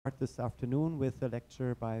Start this afternoon with a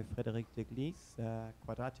lecture by Frédéric Déglise,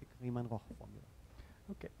 quadratic Riemann-Roch formula.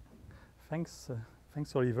 Okay, thanks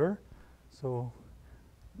Oliver. So,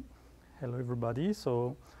 hello everybody.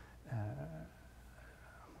 So,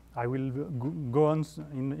 I will go on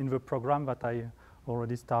in the program that I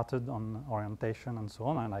already started on orientation and so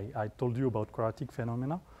on, and I told you about quadratic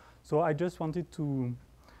phenomena. So I just wanted to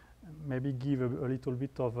maybe give a little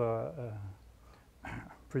bit of a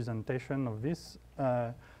presentation of this.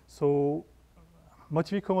 So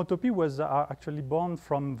motivic homotopy was actually born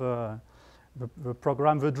from the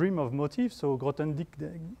program, The Dream of Motif. So Grothendieck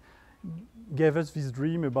gave us this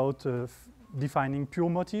dream about defining pure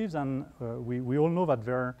motifs, and we all know that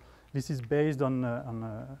this is based on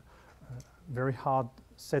a very hard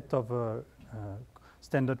set of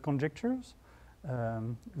standard conjectures.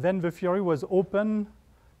 Then the theory was opened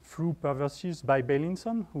through perverses by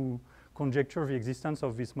Beilinson, who conjecture the existence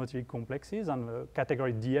of these motivic complexes and the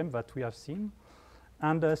category DM that we have seen.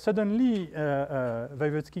 And suddenly,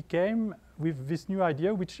 Voevodsky came with this new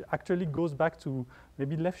idea, which actually goes back to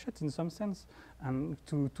maybe Lefschetz in some sense, and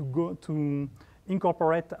to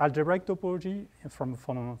incorporate algebraic topology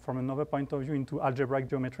from another point of view into algebraic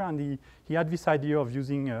geometry. And he had this idea of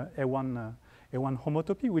using A1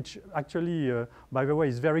 homotopy, which actually, by the way,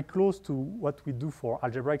 is very close to what we do for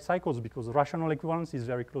algebraic cycles, because rational equivalence is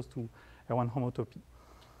very close to A1 homotopy.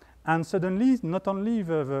 And suddenly, not only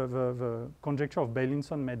the conjecture of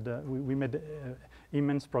Beilinson made, we made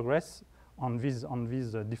immense progress on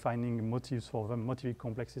these defining motifs for the motivic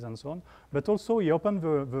complexes and so on, but also he opened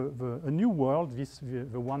a new world,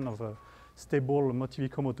 the one of a stable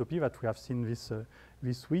motivic homotopy that we have seen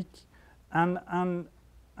this week,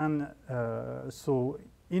 so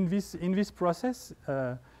in this process,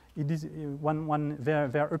 it is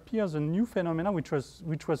there appears a new phenomena which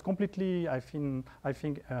was completely, I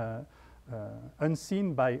think,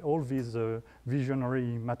 unseen by all these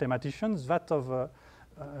visionary mathematicians. That of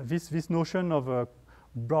this notion of a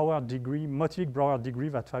Brouwer degree, motivic Brouwer degree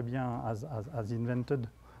that Fabien has invented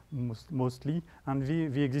mostly, and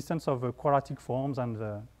the existence of quadratic forms and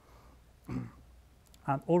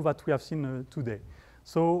all that we have seen today.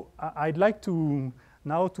 So I'd like to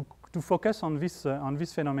now to focus on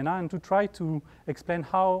this phenomena and to try to explain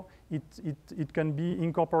how it can be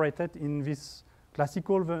incorporated in this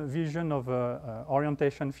classical vision of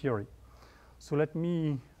orientation theory. So let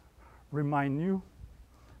me remind you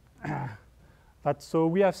that so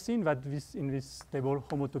we have seen that in this stable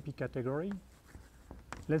homotopy category,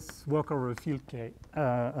 let's work over a field K.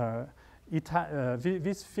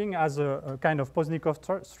 This thing has a kind of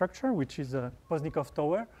Poznikov structure, which is a Poznikov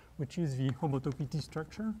tower, which is the homotopy T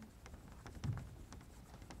structure.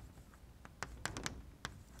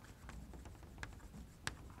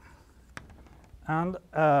 And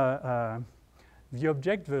the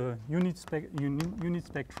object, the unit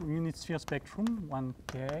sphere spectrum,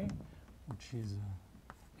 1K, which is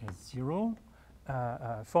S0.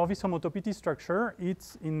 For this homotopy T structure,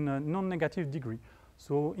 it's in non-negative degree.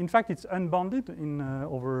 So in fact, it's unbounded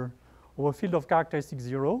over a field of characteristic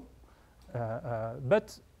 0.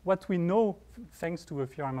 But what we know, thanks to the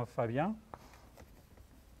theorem of Fabien,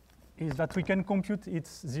 is that we can compute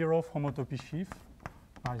its zeroth homotopy sheaf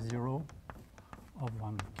by 0 of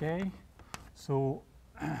 1K. So,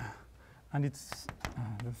 and it's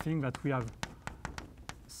the thing that we have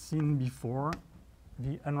seen before,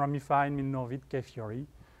 the unramified Milnor K theory,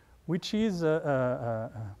 which is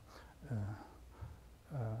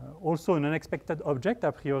also an unexpected object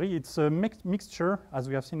a priori. It's a mixture, as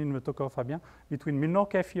we have seen in the talk of Fabien, between Milnor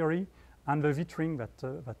K theory and the Wittring that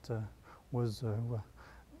was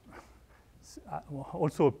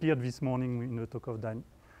also appeared this morning in the talk of Danny.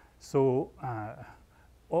 So,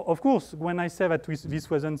 of course, when I say that this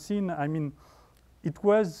wasn't seen, I mean it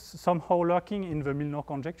was somehow lurking in the Milnor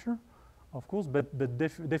conjecture, of course, but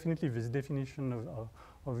definitely this definition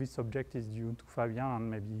of this object is due to Fabien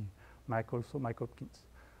and maybe Mike Hopkins.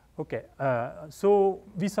 Okay, so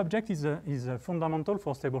this object is fundamental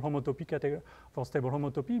for stable homotopy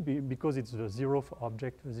because it's the zeroth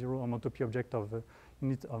object, the zero homotopy object of the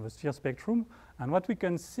unit of the sphere spectrum. And what we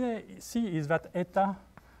can see is that eta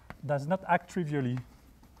does not act trivially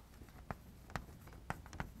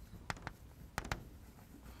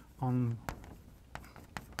on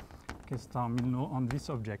K star Milnor on this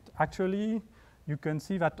object. Actually, you can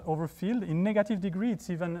see that over field in negative degree, it's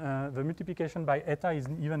even the multiplication by eta is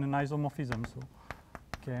even an isomorphism. So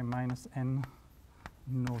K minus n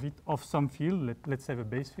Milnor of some field, let's say the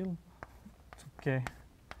base field, to K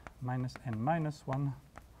minus n minus 1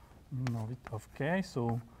 Milnor of K.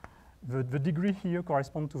 So the degree here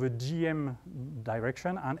corresponds to the GM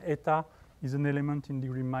direction, and eta is an element in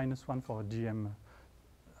degree -1 for GM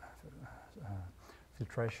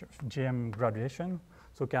filtration, GM graduation.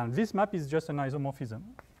 So this map is just an isomorphism.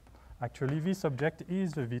 Actually, this object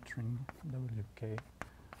is the Wittring WK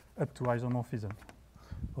up to isomorphism.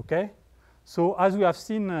 Okay? So as we have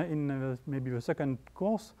seen in maybe the second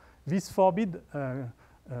course, this forbids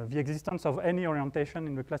the existence of any orientation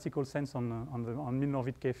in the classical sense on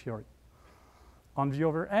Milnor-Wittke theory. On the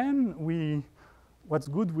other hand, what's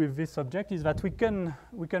good with this object is that we can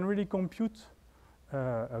really compute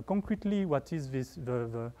concretely what is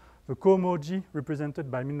the cohomology represented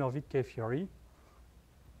by Milnor-Wittke theory.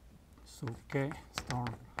 So K star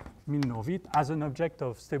Milnor-Witt as an object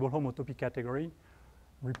of stable homotopy category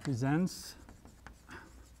represents,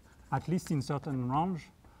 at least in certain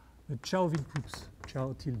range, the Chow-Witt groups,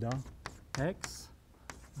 Chow tilde X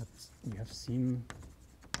that we have seen.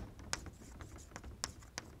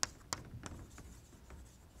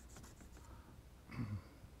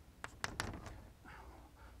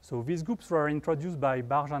 So these groups were introduced by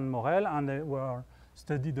Barge and Morel, and they were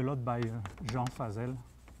studied a lot by Jean Fazel.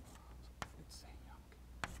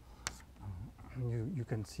 You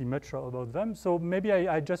can see much about them. So maybe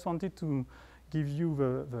I just wanted to give you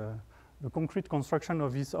the concrete construction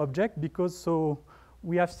of this object, because so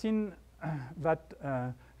we have seen that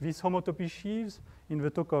these homotopy sheaves in the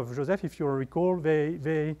talk of Joseph, if you recall,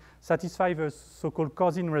 they satisfy the so-called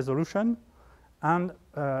Cousin resolution. And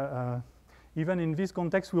even in this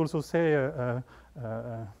context, we also say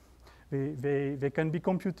they can be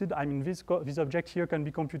computed. I mean, this object here can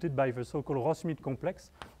be computed by the so-called Ross-Schmidt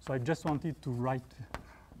complex. So I just wanted to write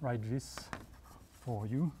this for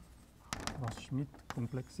you. Ross-Schmidt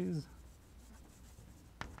complexes.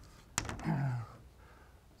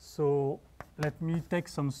 So let me take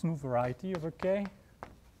some smooth variety over K.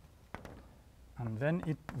 And then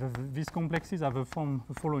these complexes have the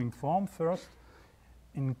following form. First,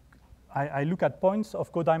 I look at points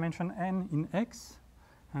of codimension n in X.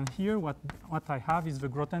 And here what I have is the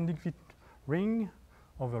Grothendieck ring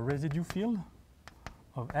of a residue field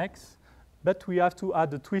of X. But we have to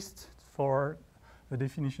add a twist for the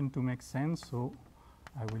definition to make sense. So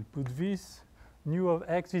I will put this. Nu of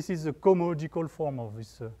X, this is the cohomological form of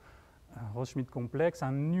this Ross-Schmidt complex.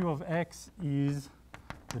 And nu of X is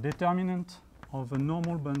the determinant of a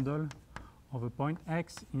normal bundle of a point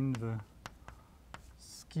X in the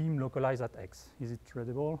scheme localized at X. Is it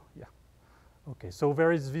readable? Yeah. Okay, so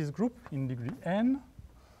there is this group in degree n,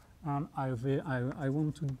 and I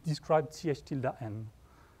want to describe CH tilde n.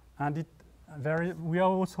 And we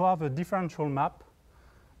also have a differential map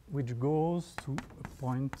which goes to a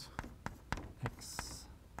point X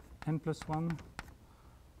n plus 1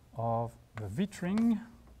 of the Wittring,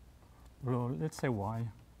 well, let's say Y,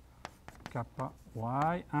 kappa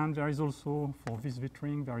Y, and there is also, for this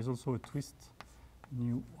Wittring, there is also a twist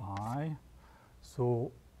nu I.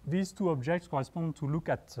 So these two objects correspond to look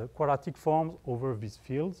at quadratic forms over these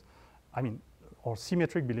fields, I mean, or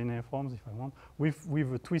symmetric bilinear forms, if I want,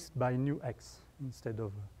 with a twist by nu X instead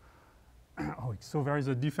of OX. So there is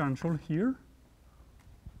a differential here,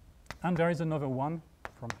 and there is another one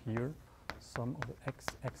from here, sum of X,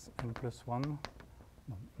 X n plus 1,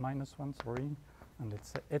 no, minus 1, sorry, and let's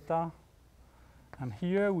say eta. And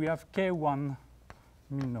here we have K1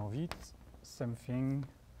 Milnor-Witt, same thing,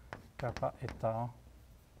 kappa eta,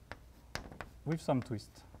 with some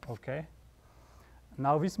twist, okay?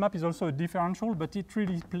 Now this map is also a differential, but it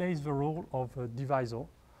really plays the role of a divisor.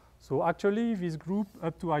 So actually this group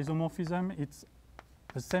up to isomorphism, it's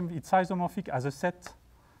the same, it's isomorphic as a set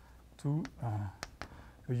to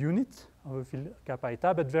a unit of a field kappa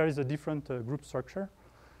eta, but there is a different group structure.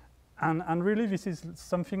 And really this is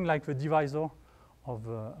something like the divisor of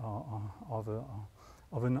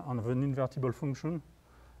an invertible function,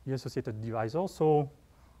 the associated divisor. So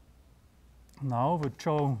now the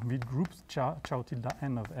Chow-Witt groups, Chow tilde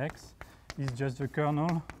n of X, is just the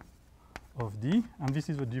kernel of D, and this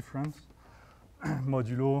is the difference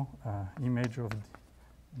modulo image of the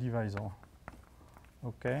divisor.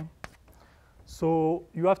 Okay. So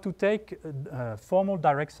you have to take formal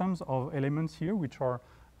direct sums of elements here, which are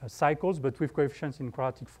cycles, but with coefficients in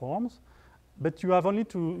quadratic forms. But you have only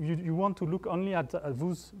to, you want to look only at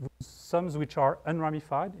those sums which are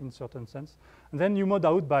unramified in certain sense. And then you mod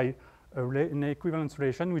out by an equivalence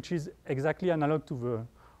relation, which is exactly analog to the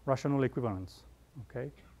rational equivalence.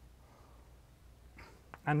 Okay.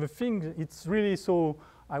 And the thing, it's really so,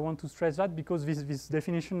 I want to stress that because this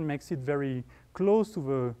definition makes it very close to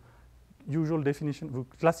the usual definition, the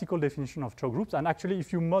classical definition of Chow groups. And actually,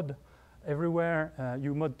 if you mod everywhere,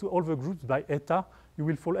 you mod to all the groups by eta, you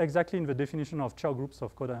will fall exactly in the definition of Chow groups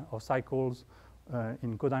of cycles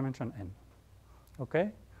in codimension n.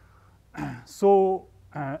 Okay? So,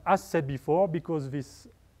 as said before, because this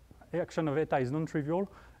action of eta is non-trivial,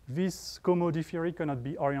 this cohomology theory cannot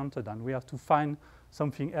be oriented, and we have to find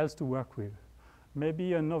something else to work with.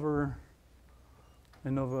 Maybe another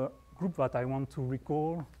group that I want to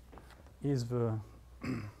recall is the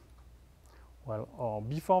well, or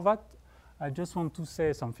before that, I just want to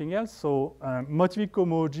say something else. So, motivic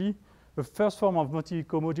cohomology, the first form of motivic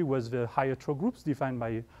cohomology was the higher Chow groups defined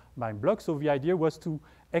by blocks. So the idea was to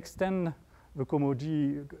extend the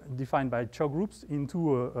cohomology defined by Chow groups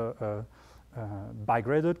into a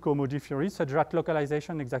bigraded cohomology theory such that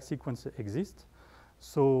localization exact sequence exists.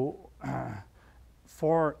 So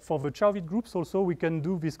for the Chow-Witt groups also we can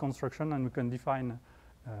do this construction, and we can define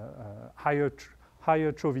higher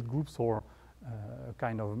Chow-Witt groups or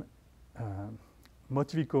kind of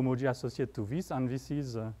motivic cohomology associated to this, and this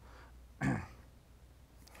is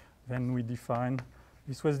then we define,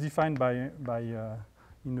 this was defined by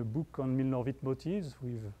in a book on Milnor motifs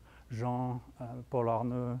with Jean, Paul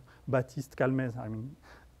Arne, Baptiste Calmez, I mean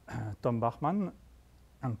Tom Bachmann,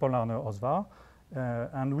 and Paul Arne Osvar.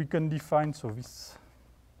 And we can define, so this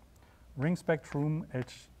ring spectrum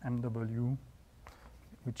HMW,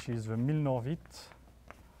 which is the Milnor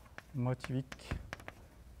motivic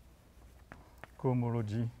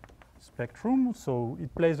cohomology spectrum. So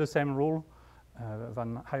it plays the same role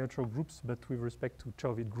than higher Chow groups, but with respect to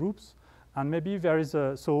Chow-Witt groups. And maybe there is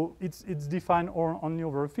a, so it's defined only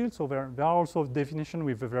over a field. So there are also definitions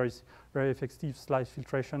with a very effective slice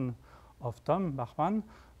filtration of Tom Bachmann.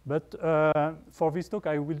 But for this talk,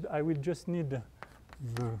 I will just need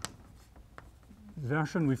the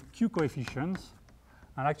version with Q coefficients.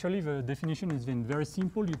 And actually, the definition is then very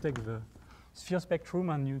simple. You take the sphere spectrum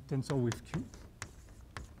and you tensor with Q.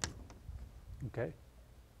 Okay.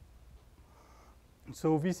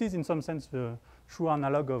 So this is, in some sense, the true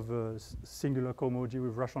analog of singular cohomology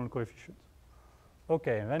with rational coefficients.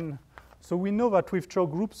 Okay, then, so we know that with Chow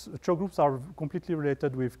groups are completely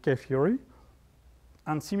related with K-theory.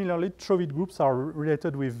 And similarly, Chow-Witt groups are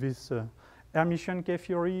related with this Hermitian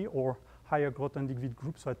K-theory or higher Grothendieck-Witt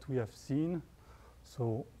groups that we have seen.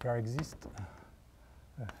 So there exists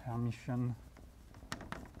a Hermitian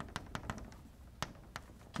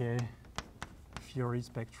K-theory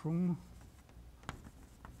spectrum,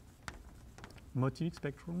 motivic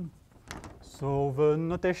spectrum. So the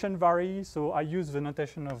notation varies. So I use the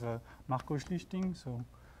notation of Markov-Schlichting. So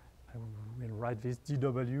I will write this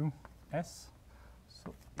DWS.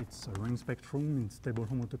 So it's a ring spectrum in stable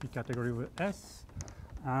homotopy category with S.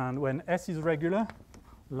 And when S is regular,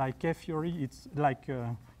 like K-theory, it's like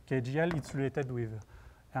KGL, it's related with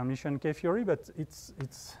Hermitian K-theory, but it's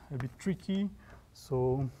a bit tricky.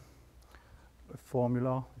 So a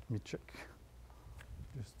formula, let me check,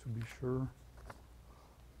 just to be sure.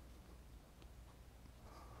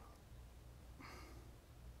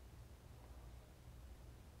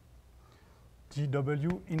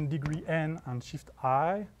 GW in degree n and shift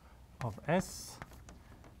I of S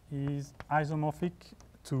is isomorphic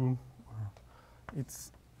to,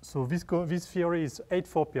 it's, so this theory is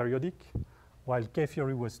 8-4 periodic, while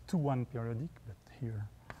K-theory was 2-1 periodic, but here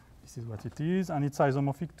this is what it is, and it's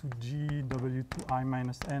isomorphic to GW2I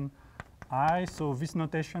minus n I. So this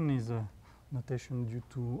notation is a notation due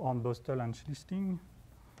to Hornbostel and Schlichting,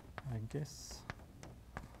 I guess.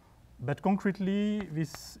 But concretely,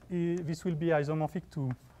 this will be isomorphic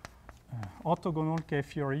to orthogonal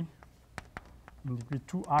K-theory in degree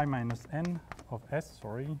 2I minus n of S,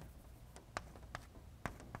 sorry,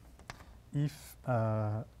 if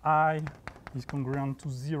I is congruent to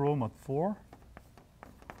 0 mod 4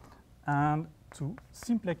 and to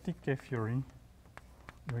symplectic K-theory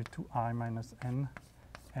degree 2I minus n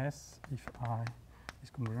S if I is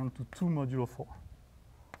congruent to 2 modulo 4.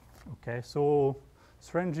 Okay, so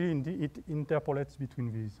strangely, it interpolates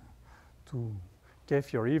between these two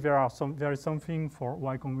K-theory. There is something for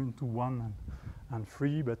Y congruent to 1 and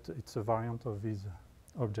 3, but it's a variant of this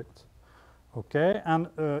object. Okay, and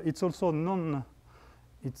it's also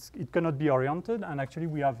it cannot be oriented, and actually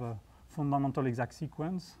we have a fundamental exact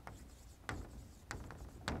sequence.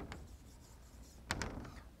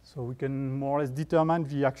 So we can more or less determine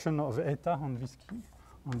the action of eta on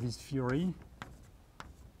this theory.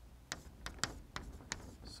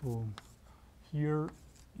 So here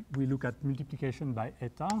we look at multiplication by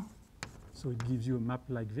eta. So it gives you a map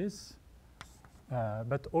like this.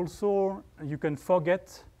 But also you can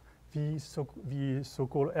forget the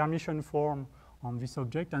so-called Hermitian form on this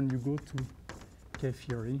object, and you go to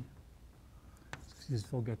K-theory. This is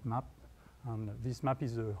forget map. And this map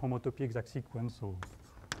is a homotopy exact sequence, so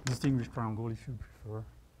distinguished triangle if you prefer.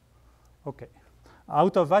 Okay.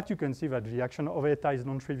 out of that, you can see that the action of eta is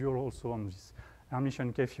non-trivial also on this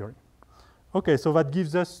Hermitian K-theory. Okay, so that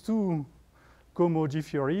gives us two cohomology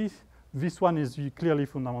theories. This one is clearly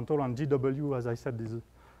fundamental, and GW, as I said, is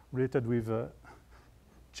related with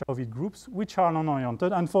Chauvet groups, which are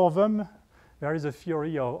non-oriented. And for them, there is a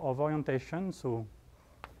theory of orientation. So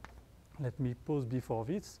let me pause before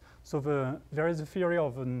this. So there is a theory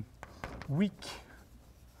of weak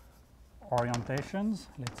orientations,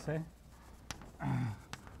 let's say,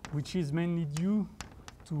 which is mainly due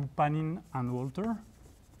to Panin and Walter.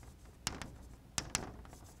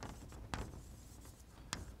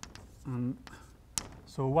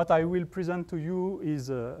 So what I will present to you is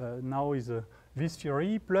now is this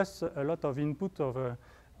theory plus a lot of input of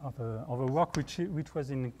a work which was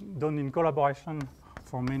done in collaboration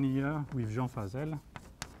for many years with Jean Fazel,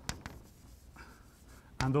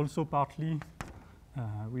 and also partly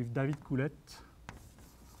with David Coulet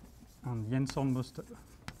and Jens Hornmostel.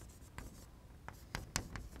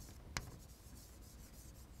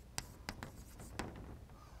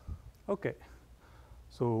 Okay,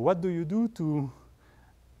 so what do you do to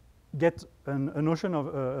get a notion of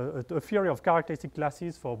a theory of characteristic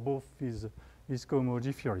classes for both these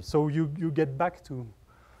cohomology theories? So you get back to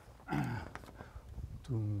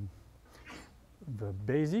the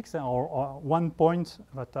basics, or one point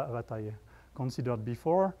that I considered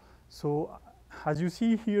before. So as you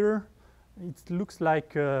see here, it looks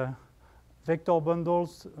like vector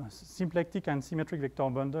bundles, symplectic and symmetric vector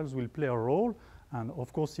bundles will play a role, and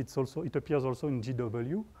of course it appears also in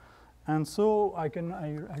GW. And so I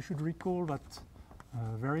should recall that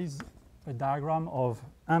there is a diagram of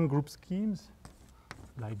n group schemes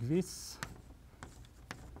like this,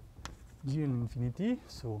 GL infinity.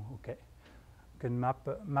 So okay, you can map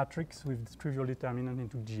matrix with trivial determinant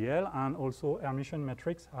into GL, and also Hermitian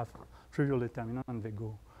matrix have trivial determinant, and they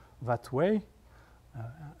go that way.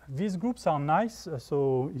 These groups are nice.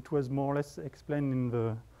 So it was more or less explained in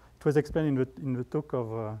the talk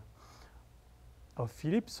of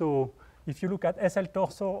Philip. So if you look at SL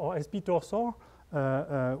torsor or SP torsor,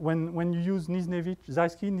 when you use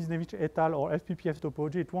Zajski, Nisnevich et al. Or FPPF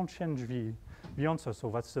topology, it won't change the answer. So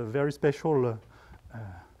that's a very special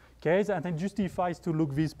case, and it justifies to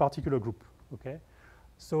look this particular group. Okay.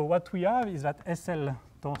 So what we have is that SL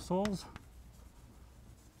torsors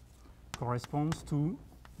corresponds to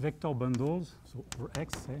vector bundles. So over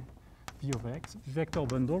X, say V over X, vector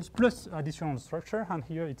bundles plus additional structure, and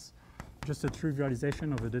here it's just a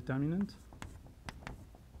trivialization of a determinant.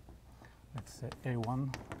 Let's say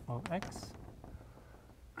A1 of X.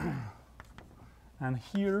 And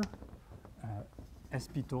here,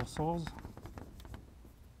 SP torsors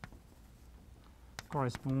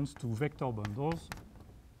corresponds to vector bundles,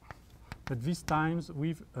 but this times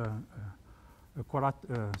with a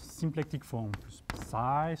symplectic form,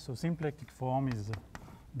 psi. So symplectic form is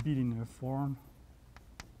a bilinear form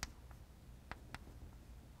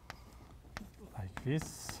like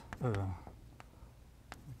this,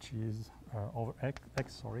 which is over X,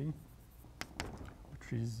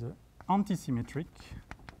 which is antisymmetric,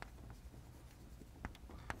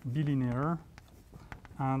 bilinear,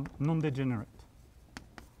 and non-degenerate.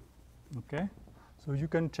 Okay, so you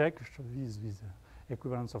can check these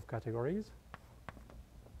equivalence of categories.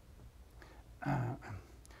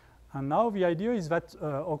 And now the idea is that,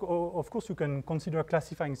 of course, you can consider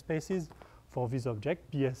classifying spaces for this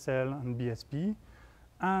object, BSL and BSP.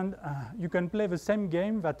 And you can play the same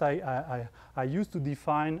game that I used to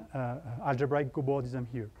define algebraic cobordism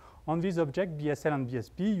here. On this object, BSL and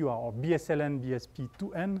BSP, you are, or BSLN,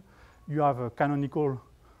 BSP2N, you have canonical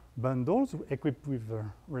bundles equipped with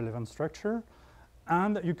relevant structure.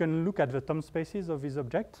 And you can look at the Thom spaces of this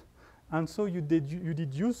object. And so you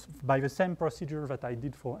did use, by the same procedure that I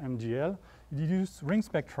did for MGL, you did use ring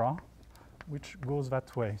spectra, which goes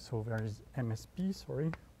that way. So there is MSP,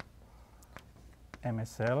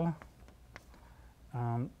 MSL,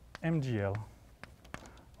 and MGL.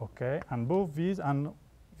 Okay, and both these and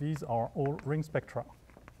these are all ring spectra.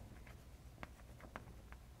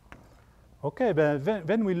 Okay, but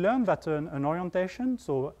then we learned that an orientation,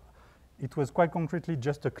 so it was quite concretely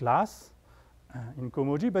just a class in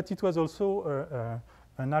cohomology, but it was also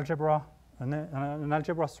an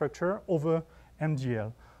algebra structure over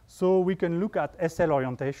MGL. So we can look at SL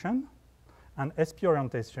orientation and SP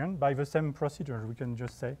orientation by the same procedure. We can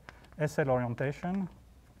just say SL orientation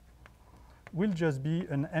will just be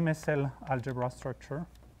an MSL algebra structure.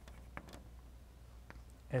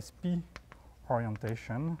 SP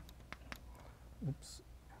orientation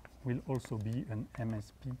will also be an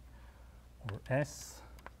MSP or S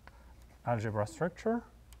algebra structure.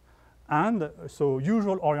 And so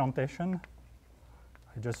usual orientation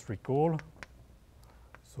I just recall.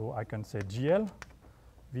 So I can say GL.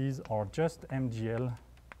 These are just MGL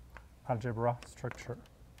algebra structure.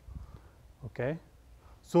 Okay.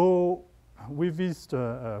 So with this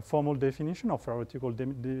formal definition or theoretical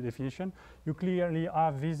definition, you clearly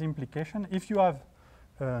have this implication. If you have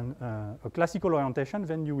a classical orientation,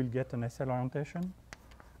 then you will get an SL orientation.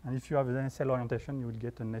 And if you have an SL orientation, you will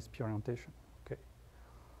get an SP orientation. Okay.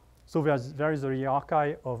 So there is a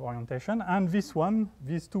hierarchy of orientation, and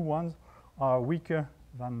these two ones are weaker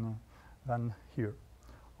than here.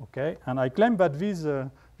 Okay. And I claim that these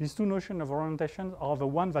two notions of orientation are the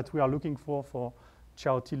ones that we are looking for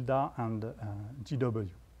Chow tilde and GW.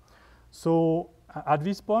 So at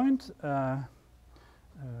this point,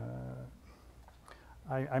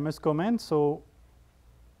 I must comment. So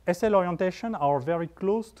SL orientation are very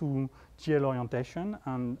close to GL orientation,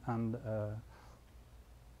 and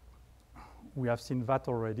we have seen that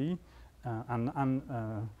already, and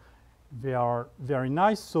they are very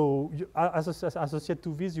nice. So associated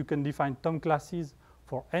to this, you can define Tom classes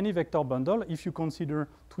for any vector bundle if you consider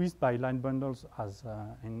twist by line bundles as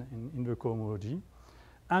in the cohomology.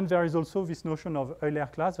 And there is also this notion of Euler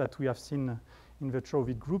class that we have seen in the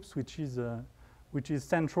Trovit groups, which is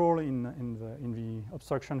central in the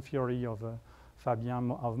obstruction theory of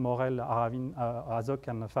Fabien, of Morel, Aravin, Azok,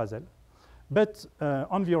 and Fazel. But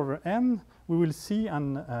on the other hand, we will see,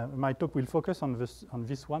 and my talk will focus on this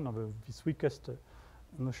one, of this weakest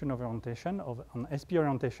notion of orientation, on SP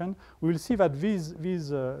orientation. We will see that this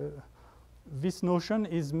notion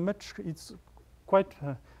is it's quite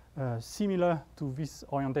similar to this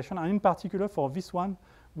orientation, and in particular for this one,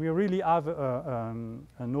 we really have a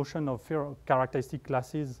notion of characteristic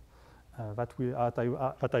classes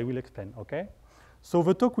that I will explain. Okay, so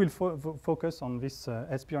the talk will focus on this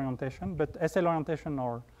SP orientation, but SL orientation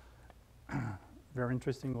are very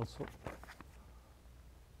interesting also.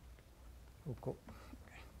 Okay.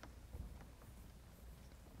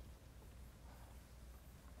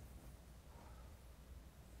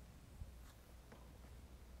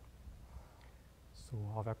 So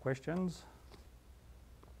are there questions?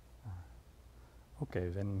 Okay,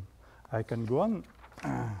 then I can go on.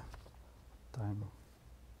 Time.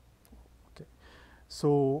 Okay.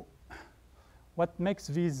 So what makes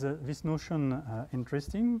this notion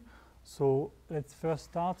interesting? So let's first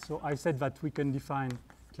start. So I said that we can define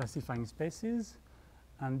classifying spaces,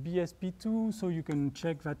 and BSP2, so you can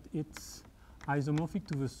check that it's isomorphic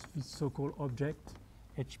to this so-called object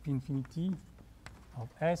HP infinity of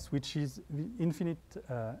S, which is the infinite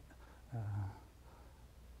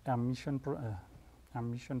Hermitian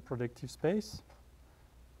projective space.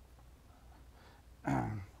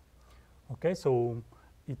 Okay, so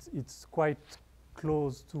it's quite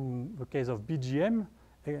close to the case of BGM.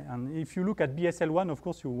 And if you look at BSL1, of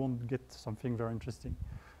course, you won't get something very interesting.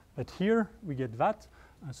 But here we get that.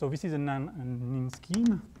 So this is an in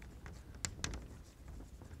scheme.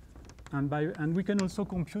 And we can also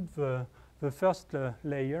compute the first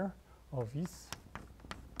layer of this.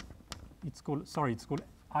 It's called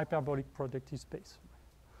hyperbolic projective space.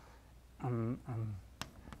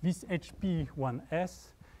 This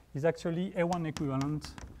HP1S is actually A1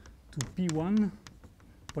 equivalent to P1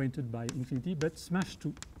 pointed by infinity, but smash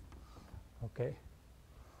 2. Okay.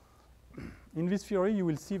 In this theory, you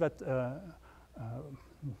will see that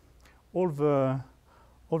all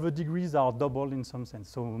the degrees are doubled in some sense.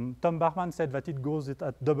 So Tom Bachmann said that it goes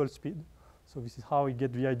at double speed. So this is how we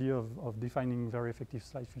get the idea of defining very effective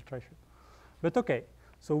slide filtration. But okay,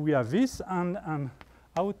 so we have this, and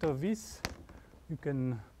out of this, you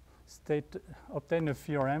can obtain a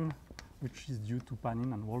theorem which is due to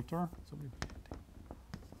Panin and Walter. So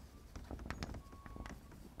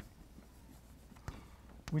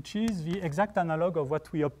which is the exact analog of what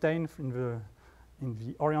we obtained in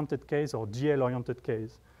the oriented case or GL oriented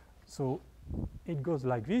case. So it goes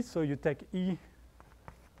like this. So you take E,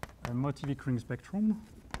 a motivic ring spectrum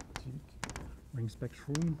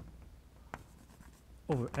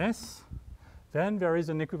over S. Then there is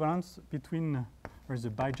an equivalence between, there is a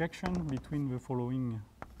bijection between the following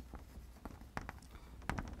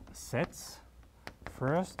sets.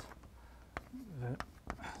 First, the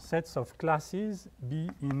sets of classes be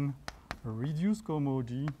in a reduced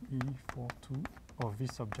cohomology E42 of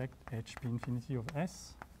this object HP infinity of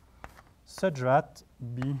S, such that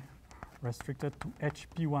be restricted to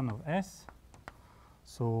HP1 of S.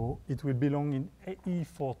 So it will belong in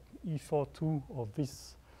E42 of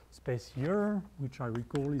this space here, which I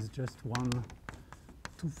recall is just 1,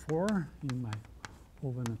 2, 4 in my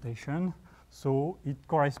over notation. So it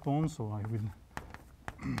corresponds, so I will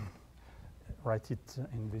write it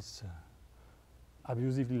in this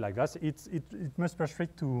abusively like that. It must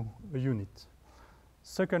restrict to a unit.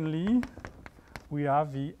 Secondly, we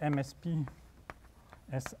have the MSP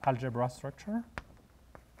S algebra structure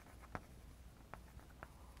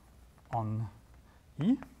on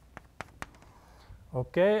E.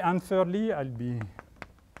 Okay, and thirdly, I'll be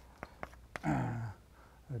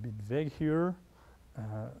a bit vague here.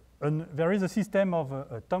 There is a system of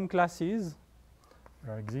Tom classes.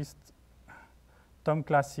 There exist Tom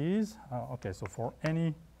classes. Okay, so for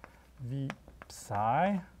any V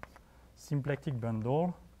psi symplectic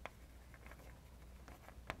bundle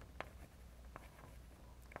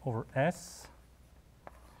over S,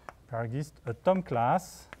 there exists a Tom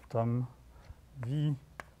class, Tom V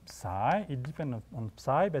psi. It depends on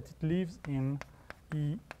psi, but it lives in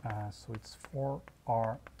E, so it's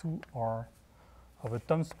 4R, 2R of a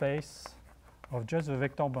Tom space of just the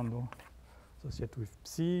vector bundle associated with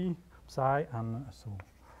psi, and so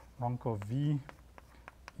rank of V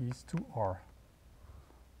is 2R.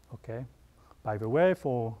 Okay. By the way,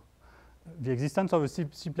 for the existence of a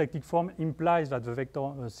symplectic form implies that the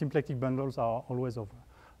vector symplectic bundles are always of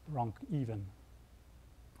rank even.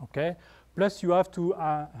 Okay. Plus, you have to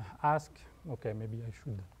ask. Okay, maybe I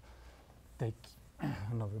should take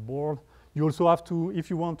another board. You also have to, if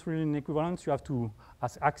you want really an equivalence, you have to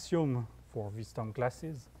ask axiom for these Tom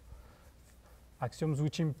classes. Axioms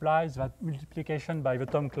which implies that multiplication by the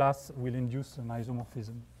Tom class will induce an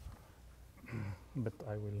isomorphism. But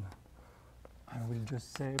I will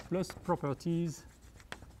just say plus properties.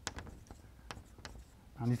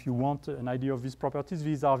 And if you want an idea of these properties,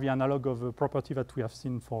 these are the analog of the property that we have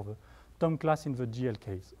seen for the Tom class in the GL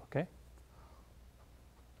case. Okay.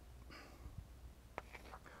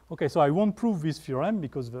 Okay, so I won't prove this theorem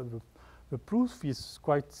because the proof is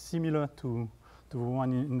quite similar to the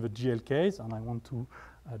one in the GL case, and I want to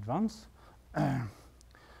advance.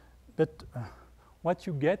 But what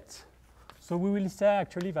you get, so we will say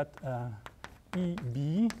actually that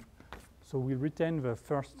EB, so we retain the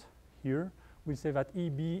first here, we'll say that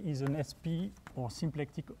EB is an SP or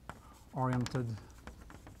symplectic oriented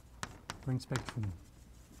ring spectrum.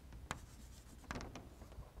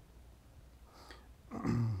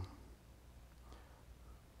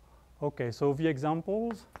 Okay, so the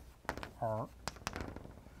examples are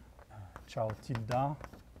Chow tilde,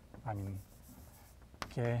 I mean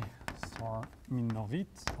K star Milnor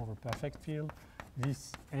over perfect field,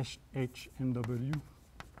 this HMW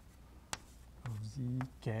of Z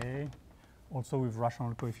K, also with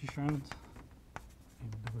rational coefficient,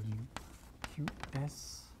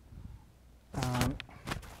 MWQS, and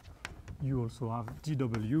you also have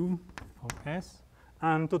GW of S,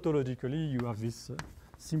 and tautologically you have this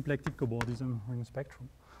symplectic cobordism ring spectrum.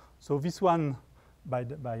 So this one, by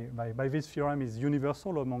this theorem, is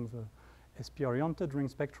universal among the SP-oriented ring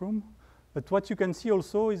spectrum. But what you can see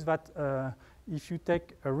also is that if you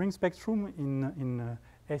take a ring spectrum in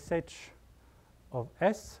SH of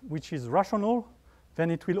S, which is rational,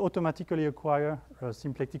 then it will automatically acquire a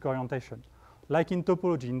symplectic orientation. Like in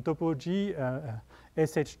topology. In topology,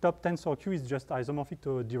 SH top tensor Q is just isomorphic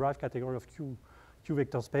to a derived category of Q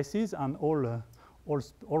vector spaces, and all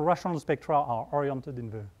rational spectra are oriented in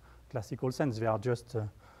the classical sense. They are just a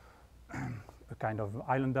kind of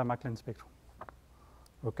Islander-Maclaurin spectrum.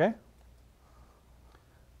 Okay.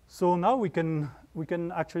 So now we can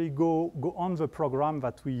actually go on the program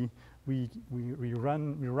that we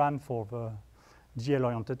ran for the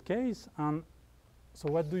GL-oriented case. And so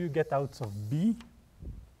what do you get out of B?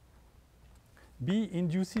 B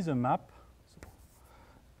induces a map. So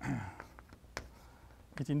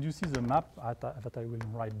it induces a map that I will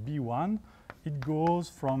write B1. It goes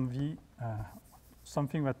from the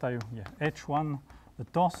something that H1, the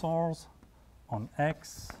torsors on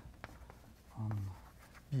X on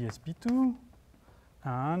BSP2,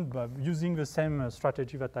 and using the same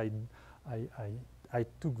strategy that I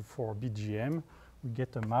took for BGM, we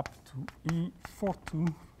get a map to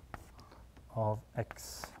E42 of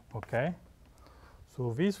X. Okay.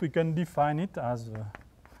 So this we can define it as a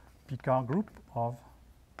Picard group of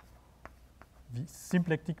the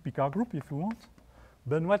symplectic Picard group, if you want.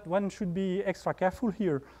 But what one should be extra careful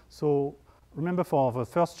here. So remember, for the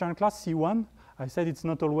first Chern class C1, I said it's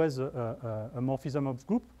not always a morphism of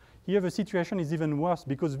group. Here the situation is even worse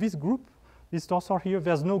because this group, this torsor here,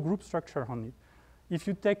 there's no group structure on it. If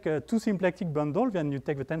you take two symplectic bundle, then you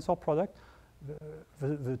take the tensor product.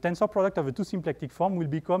 The tensor product of the two symplectic form will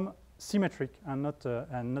become symmetric and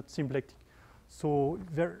not symplectic. So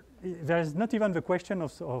there is not even the question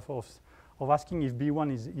of asking if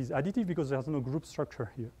B1 is additive because there's no group structure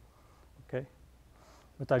here. Okay,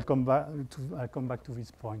 but I'll come back to this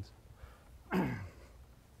point.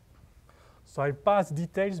 So I pass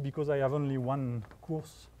details because I have only one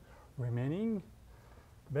course remaining.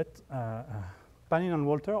 But Panin and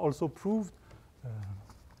Walter also proved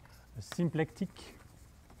a symplectic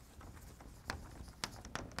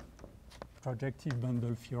projective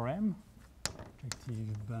bundle theorem.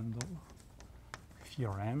 Projective bundle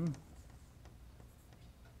theorem.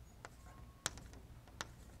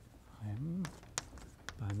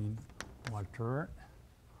 Panin, Walter,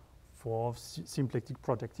 for symplectic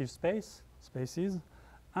projective spaces,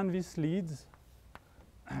 and this leads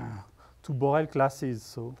to Borel classes.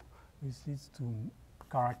 So this leads to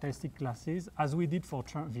characteristic classes, as we did for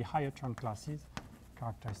the higher Chern classes,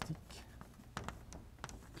 characteristic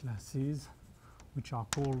classes, which are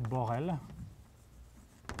called Borel.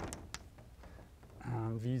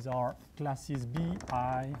 And these are classes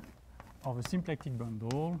Bi of a symplectic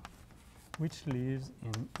bundle, which lives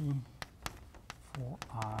in E for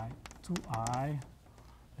I, 2I,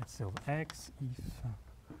 let's say of X,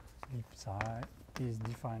 if psi is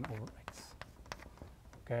defined over X.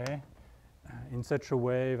 Okay, in such a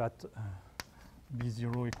way that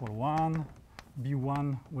B0 equal 1,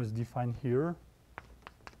 B1 was defined here,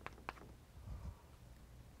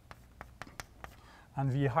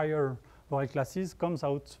 and the higher Borel classes comes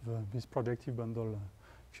out this projective bundle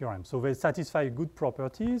theorem. So they satisfy good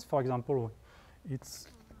properties. For example, it's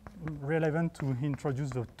relevant to introduce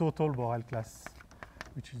the total Borel class,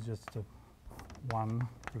 which is just 1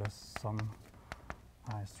 plus some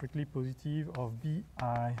I strictly positive of Bi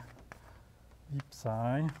d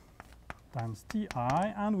psi times Ti,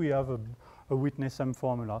 and we have a witness sum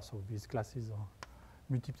formula. So these classes are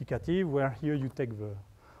multiplicative, where here you take the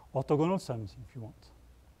orthogonal sums if you want.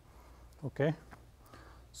 Okay,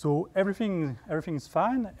 so everything is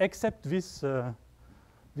fine except this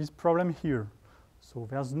this problem here. So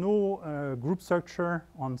there's no group structure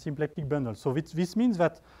on symplectic bundle. So this means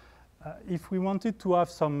that if we wanted to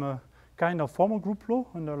have some kind of formal group law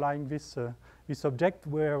underlying this this object,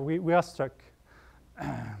 where we are stuck.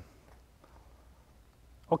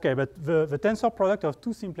 Okay, but the tensor product of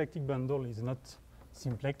two symplectic bundle is not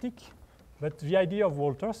symplectic, but the idea of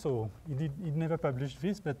Walter, so he never published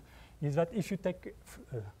this, but is that if you take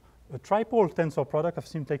a tripole tensor product of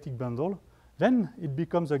symplectic bundle, then it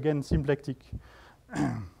becomes again symplectic.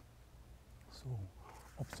 So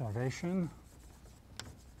observation.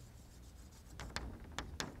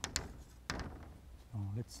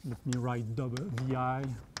 Let me write double Vi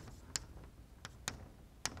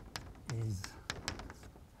is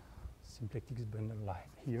symplectic bundle like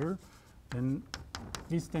here. Then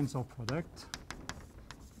this tensor product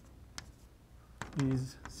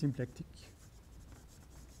is symplectic.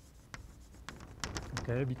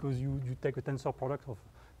 Okay, because you take a tensor product of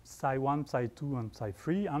psi 1, psi 2, and psi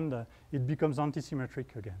 3, and it becomes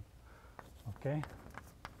antisymmetric again. Okay.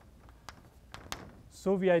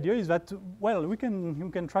 So the idea is that, well, we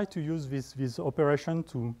can try to use this operation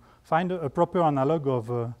to find a proper analog of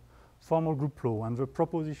a formal group law, and the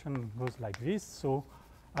proposition goes like this. So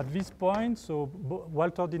at this point, so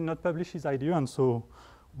Walter did not publish his idea, and so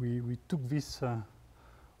we took this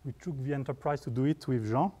we took the enterprise to do it with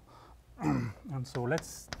Jean. And so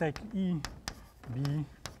let's take E, B,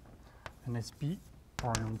 and SP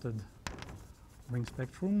oriented ring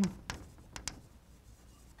spectrum.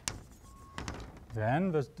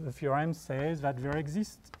 Then the theorem says that there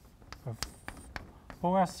exists a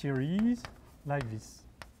power series like this,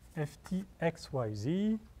 Ft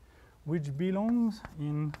xyz, which belongs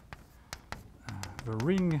in the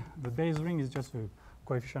ring. The base ring is just a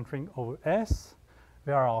coefficient ring over S.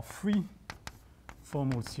 There are three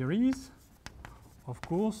formal series, of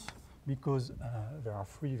course, because there are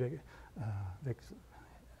three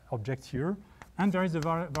objects here, and there is a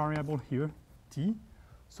variable here, t.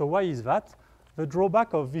 So why is that? The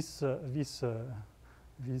drawback of this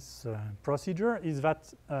procedure is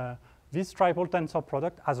that this triple tensor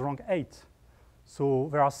product has rank 8. So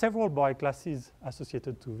there are several Borel classes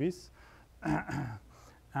associated to this,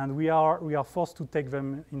 and we are forced to take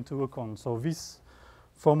them into account. So this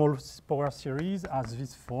formal power series has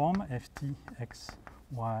this form, Ft x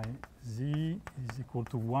y z is equal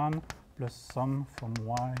to 1 plus sum from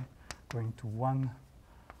y going to 1,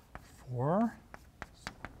 4.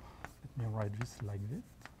 Let me write this like this.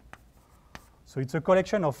 So it's a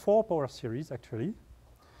collection of 4 power series, actually.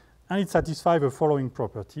 And it satisfies the following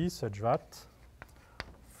properties, such that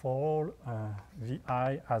for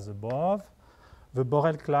Vi as above, the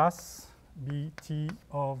Borel class Bt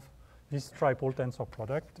of this triple tensor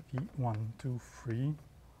product, V1, 2, 3,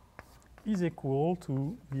 is equal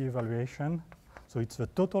to the evaluation. So it's the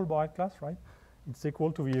total Borel class, right? It's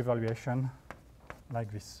equal to the evaluation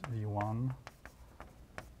like this, V1,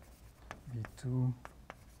 V2,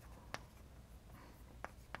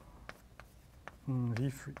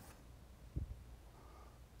 V3.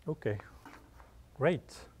 Okay,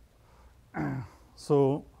 great.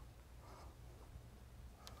 So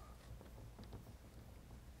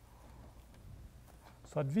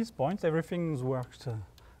at this point, everything works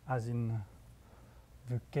as in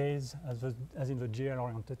the case, as in the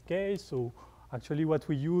GL-oriented case. So actually, what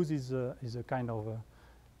we use is a kind of a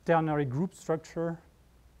ternary group structure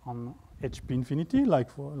on HP infinity,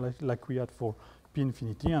 like we had for P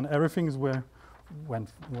infinity, and everything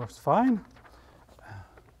works fine.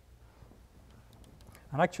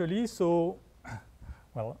 And actually, so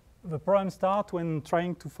well, the problem starts when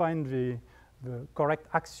trying to find the correct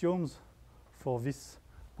axioms for this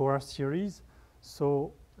power series.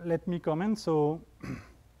 So let me comment. So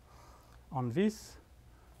on this,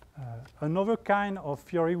 another kind of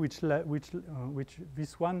theory which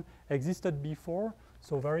this one existed before.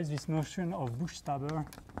 So there is this notion of Buchstaber,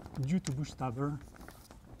 due to Buchstaber,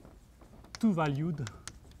 two-valued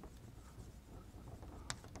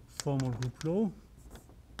formal group law.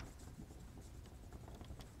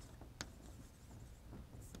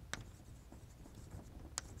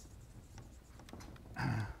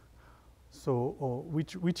 So,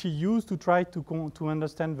 which he used to try to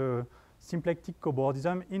understand the symplectic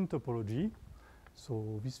cobordism in topology.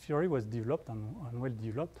 So this theory was developed and well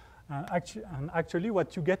developed. And actually,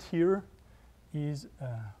 what you get here is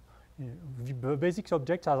the basic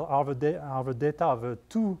objects are the data of a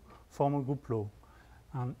two formal group law.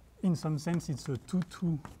 And in some sense, it's a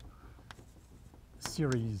 2-2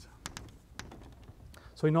 series.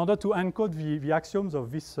 So in order to encode the axioms of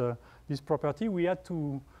this property, we had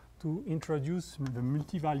to introduce the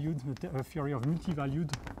multi-valued theory of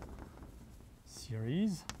multi-valued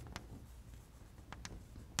series.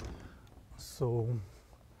 So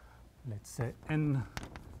let's say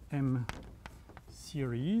NM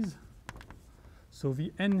series. So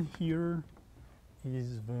the N here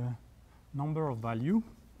is the number of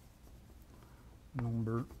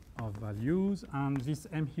values, and this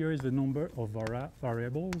M here is the number of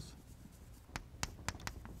variables.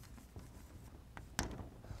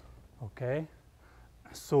 Okay,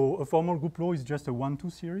 so a formal group law is just a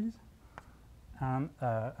 1-2 series, and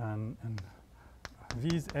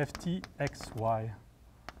these Ft, X, Y,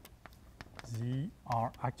 Z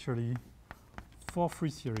are actually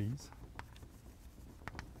 4-3 series.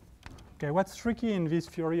 Okay, what's tricky in this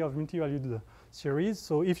theory of multi-valued series?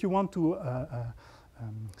 So if you want to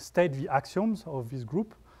state the axioms of this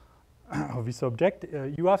group, of this object,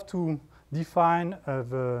 you have to define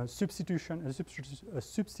the substitution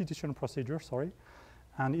procedure, sorry.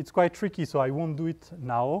 And it's quite tricky, so I won't do it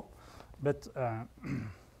now. But I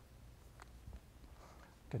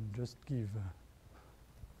can just give a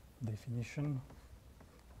definition.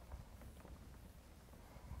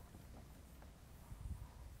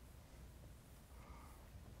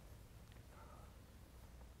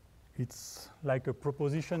 It's like a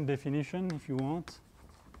proposition definition, if you want.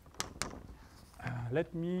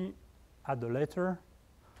 Let me add a letter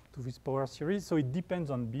to this power series. So it depends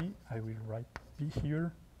on B. I will write B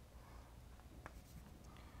here,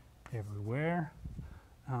 everywhere.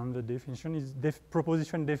 And the definition is,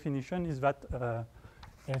 proposition definition is that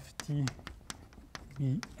Ft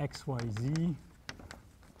B X Y Z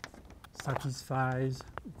satisfies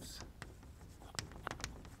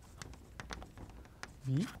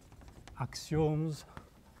the axioms,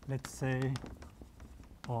 let's say,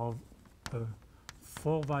 of a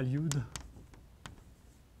four-valued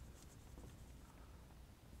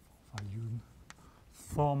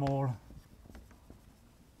formal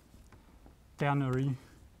ternary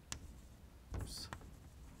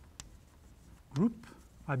group,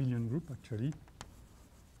 abelian group actually.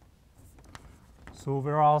 So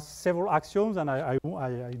there are several axioms, and I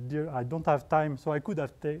don't have time, so I could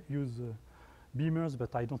have used Beamers,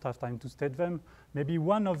 but I don't have time to state them. Maybe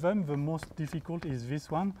one of them, the most difficult, is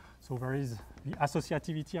this one. So there is the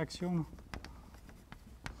associativity axiom.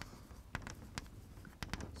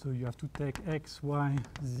 So you have to take X, Y,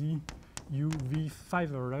 Z, U, V, 5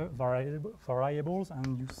 variables,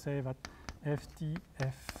 and you say that Ft,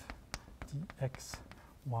 F, T, X,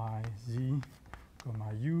 Y, Z,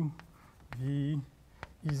 comma, U, V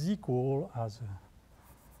is equal as a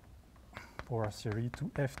power series to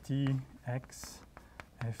Ft, X,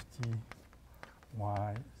 Ft,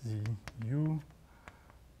 Y, Z, U,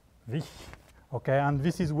 V. Okay, and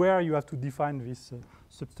this is where you have to define this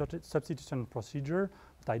substitution procedure.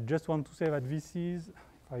 But I just want to say that this is,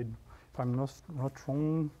 if I'm not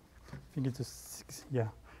wrong, I think it's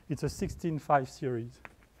it's a 16-5 series.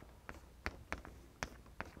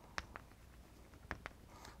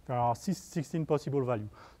 There are 16 possible values.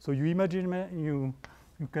 So you imagine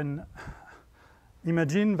you can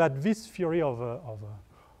imagine that this theory of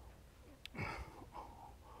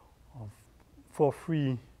for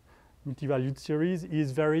free multi-valued series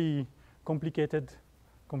is very complicated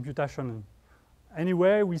computationally.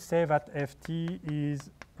 Anyway, we say that Ft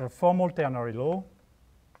is a formal ternary law,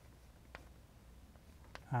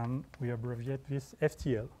 and we abbreviate this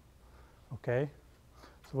FTL. Okay,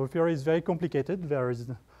 so the theory is very complicated. There is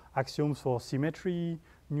axioms for symmetry,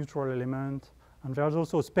 neutral element, and there's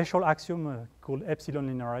also a special axiom called epsilon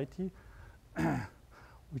linearity,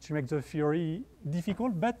 which makes the theory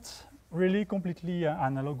difficult, but really completely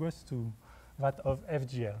analogous to that of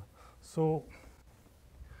FGL. So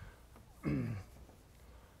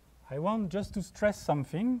I want just to stress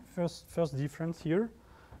something. First difference here.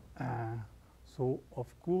 So of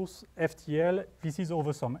course, FTL, this is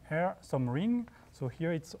over some ring. So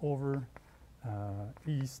here it's over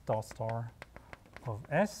E star star of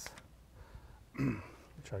S,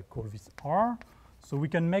 which I call this R. So we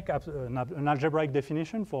can make an algebraic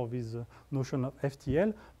definition for this notion of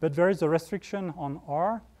FTL, but there is a restriction on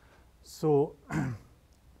R. So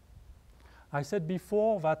I said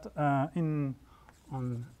before that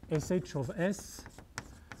on SH of S,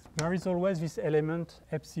 there is always this element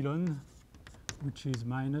epsilon, which is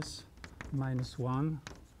minus 1,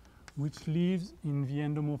 which lives in the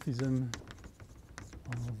endomorphism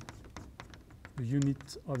of the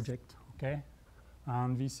unit object, okay?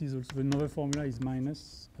 And this is also, another formula is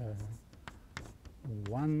minus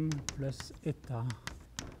 1 plus eta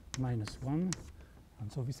minus 1.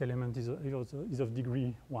 And so this element is of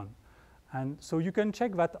degree 1. And so you can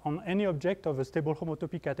check that on any object of a stable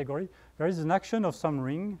homotopy category, there is an action of some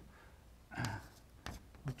ring,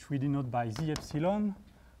 which we denote by Z epsilon,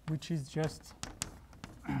 which is just,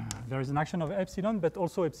 there is an action of epsilon, but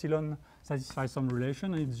also epsilon satisfies some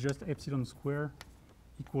relation, and it's just epsilon square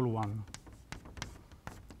equal 1.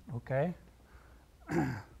 Okay?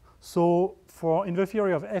 So in the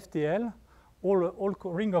theory of FTL, all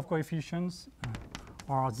ring of coefficients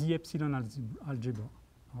are Z epsilon algebra,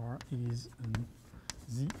 or is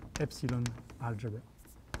Z epsilon algebra.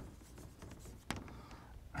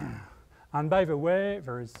 And by the way,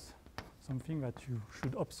 there is something that you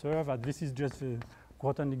should observe, that this is just a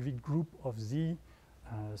quadratic group of Z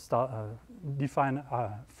defined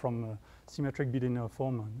from a symmetric bilinear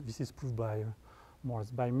form. And this is proved by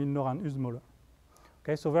Milnor and Stasheff.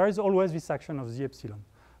 Okay, so there is always this action of Z epsilon.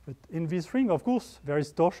 But in this ring, of course, there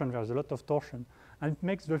is torsion. There's a lot of torsion. And it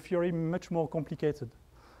makes the theory much more complicated.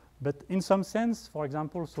 But in some sense, for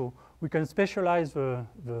example, so we can specialize the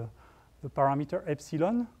parameter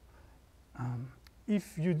epsilon.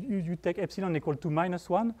 If you take epsilon equal to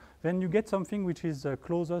 -1, then you get something which is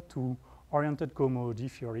closer to oriented cohomology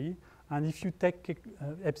theory. And if you take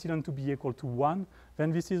epsilon to be equal to 1,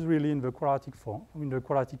 then this is really in the quadratic form, in the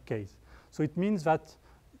quadratic case. So it means that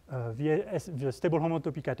the stable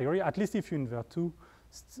homotopy category, at least if you invert 2,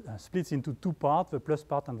 splits into 2 parts, the plus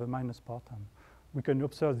part and the minus part. And we can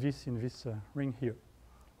observe this in this ring here.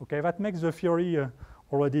 Okay, that makes the theory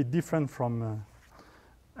already different from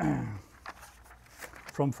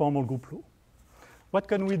formal group law. What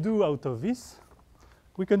can we do out of this?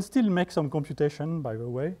 We can still make some computation, by the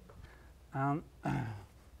way.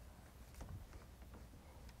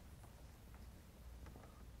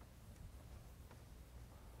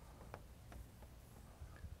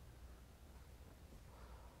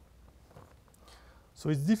 So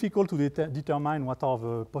it's difficult to determine what are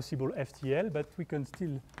the possible FTL, but we can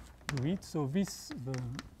still do it. So this, the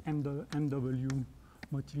MW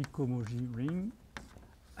motivic cohomology ring,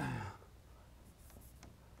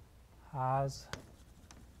 has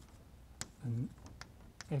an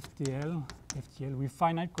FTL with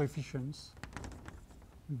finite coefficients,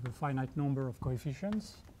 with a finite number of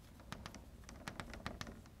coefficients.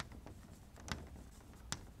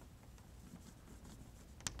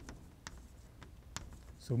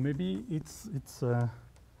 So maybe it's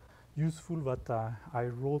useful that I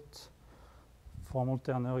wrote formal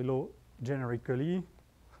ternary law generically.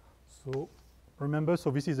 So remember, so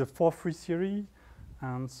this is a 4-3 series,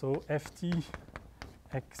 and so Ft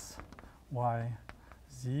x y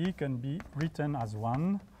z can be written as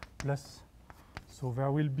 1 plus, so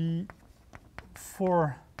there will be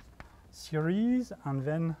 4 series, and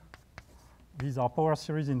then these are power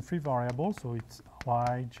series in 3 variables, so it's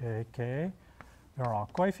y, j, k. There are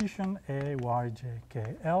coefficients a, y, j,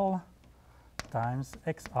 k, l times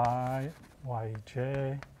xi,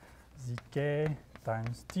 yj, zk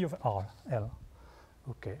times t of r, l.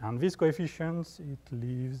 Okay, and these coefficients, it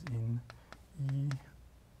lives in E,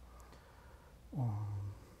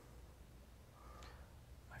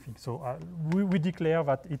 I think think. So we declare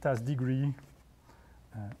that it has degree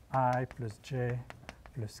I plus j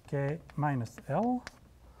plus k minus L.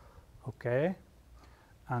 Okay.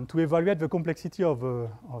 And to evaluate the complexity of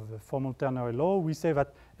the formal ternary law, we say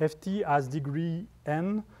that Ft has degree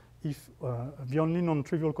n if the only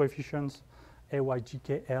non-trivial coefficients A, Y, G,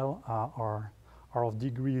 K, L are of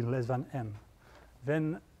degree less than n.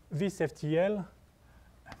 Then this FTL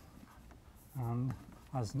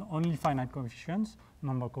has only finite coefficients,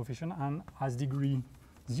 number coefficient, and has degree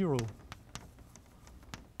 0.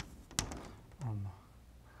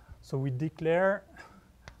 So we declare,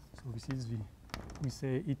 so this is we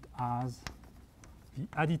say it has the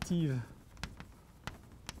additive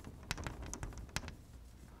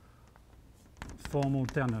formal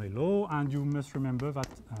ternary law, and you must remember that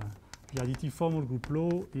the additive formal group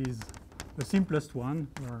law is the simplest one,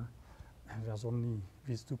 where there's only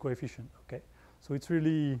these two coefficients. Okay, so it's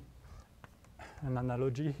really an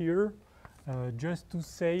analogy here. Just to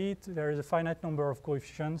say it, there is a finite number of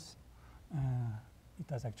coefficients. It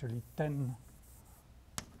has actually 10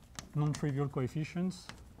 non-trivial coefficients.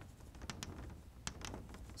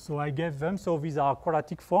 So I gave them. So these are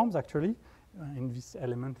quadratic forms actually in this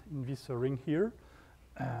element, in this ring here.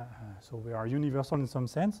 So they are universal in some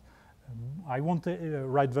sense. I won't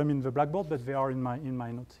write them in the blackboard, but they are in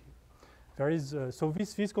my notes here. There is so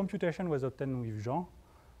this computation was obtained with Jean,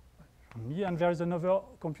 and there is another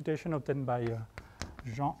computation obtained by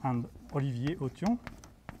Jean and Olivier Authion.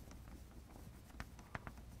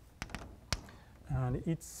 And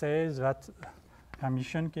it says that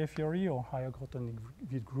Hermitian K-theory or higher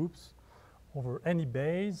Grothendieck groups over any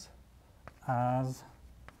base has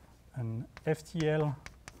an FTL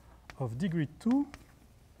of degree 2,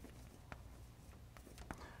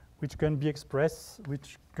 which can be expressed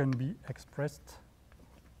with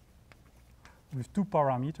two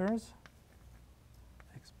parameters,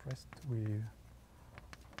 expressed with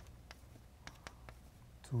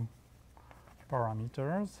two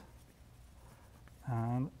parameters.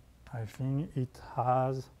 And I think it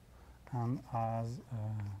has I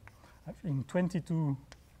think 22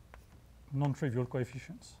 non-trivial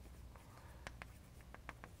coefficients,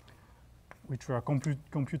 which were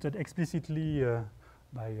computed explicitly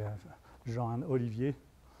by Jean and Olivier,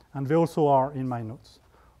 and they also are in my notes.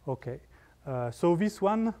 Okay, so this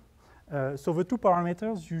one, so the two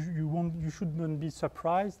parameters, you shouldn't be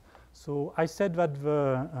surprised. So I said that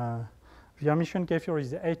the Hermitian K-theory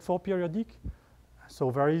is 8-4 periodic. So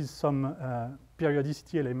there is some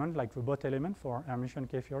periodicity element, like the bot element for Hermitian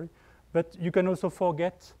K-theory. But you can also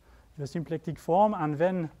forget the symplectic form, and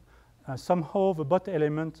then somehow the bot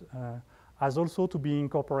element has also to be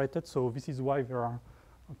incorporated. So this is why there are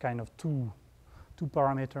kind of two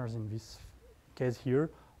parameters in this case here,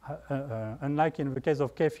 unlike in the case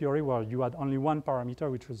of K-theory, where you had only one parameter,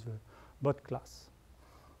 which was the bot class.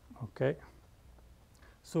 Okay.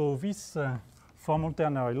 So this formal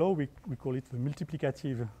ternary law, we call it the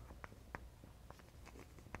multiplicative,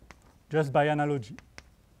 just by analogy,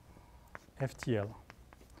 FTL.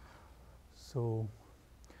 So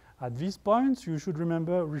at this point, we should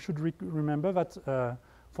remember that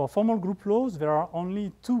for formal group laws, there are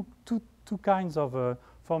only two kinds of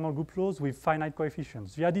formal group laws with finite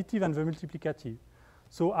coefficients, the additive and the multiplicative.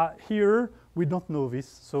 So here, we don't know this.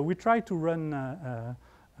 So we try to run,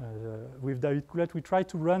 with David Coulette, we try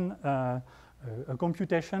to run a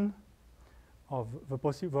computation of the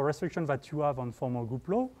restriction that you have on formal group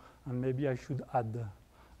law, and maybe I should add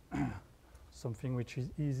something which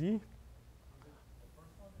is easy. The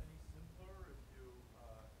first one, any simpler if you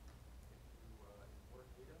import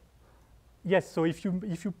data? Yes. So if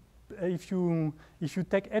you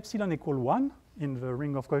take epsilon equal 1 in the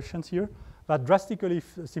ring of coefficients here, that drastically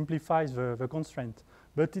simplifies the constraint,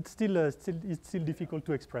 but it's still difficult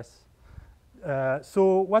to express.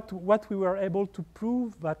 So what we were able to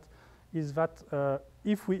prove is that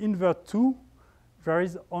if we invert 2, there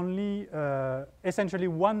is only essentially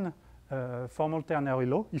one formal ternary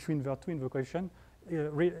law if you invert 2 in the coefficient,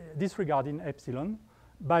 disregarding epsilon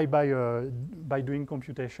by doing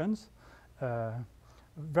computations.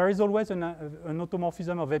 There is always an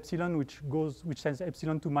automorphism of epsilon which sends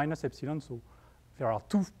epsilon to minus epsilon. So there are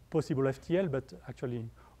two possible FTL, but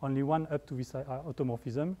actually only one up to this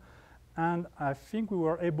automorphism. And I think we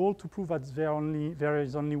were able to prove that there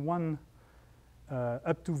is only one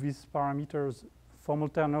up to these parameters formal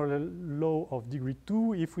ternary law of degree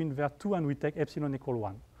 2 if we invert 2 and we take epsilon equal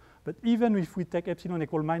 1. But even if we take epsilon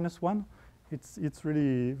equal minus 1, it's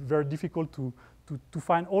really very difficult to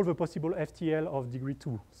find all the possible FTL of degree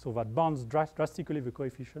 2. So that bounds drastically the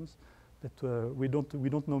coefficients, but we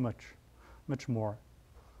don't know much more.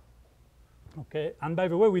 Okay, and by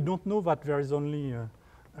the way, we don't know that there is only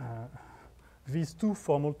these two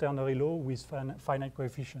formal ternary law with finite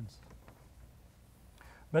coefficients.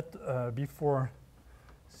 But before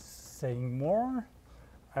saying more,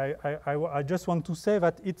 I just want to say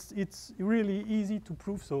that it's really easy to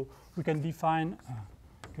prove. So we can define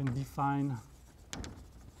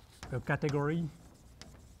a category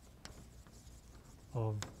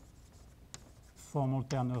of formal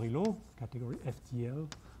ternary law, category FTL,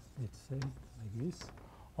 let's say like this,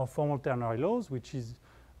 of formal ternary laws, which is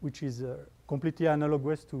completely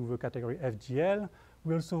analogous to the category FGL.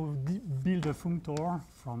 We also build a functor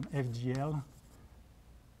from FGL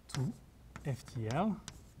to FTL.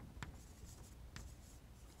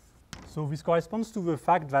 So this corresponds to the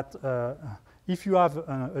fact that if you have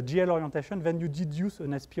a GL orientation, then you deduce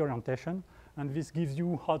an SP orientation, and this gives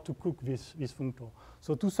you how to cook this functor.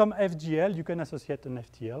 So to some FGL, you can associate an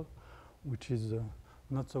FTL, which is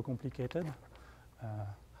not so complicated.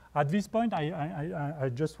 At this point, I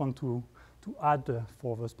just want to add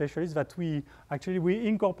for the specialists that we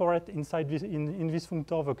incorporate inside this in this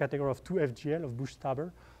functor the category of 2 FGL of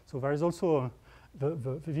Buchstaber. So there is also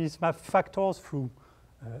these map factors through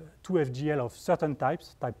 2 FGL of certain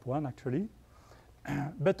types, type 1 actually.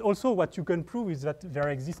 But also what you can prove is that there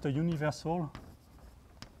exists a universal,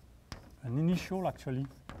 an initial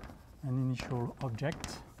object,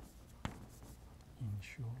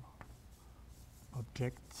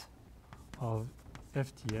 of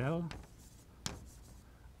FTL,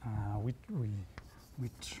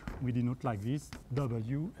 which we denote like this,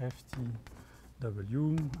 W, FT, W,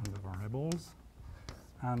 and the variables.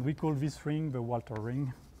 And we call this ring the Walter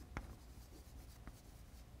ring.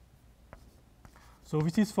 So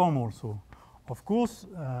this is formal. So, of course,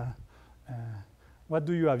 what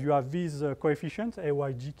do you have? You have these coefficients, A,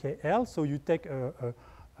 Y, G, K, L. So you take a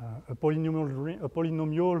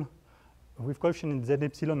polynomial with coefficient in Z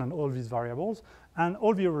epsilon and all these variables, and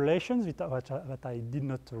all the relations that I did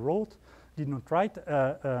not write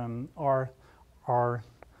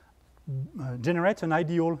generate an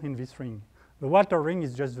ideal in this ring. The Walter ring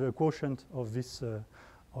is just the quotient of this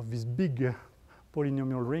big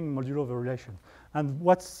polynomial ring modulo the relation. And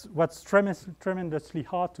what's tremendously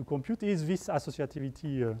hard to compute is this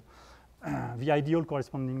associativity, the ideal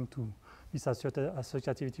corresponding to this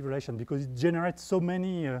associativity relation, because it generates so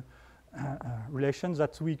many relations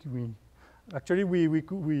that we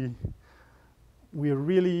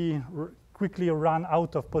really quickly run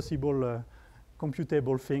out of possible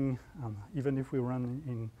computable thing, even if we run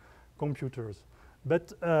in computers.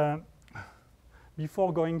 But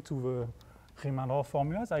before going to the Riemann-Roch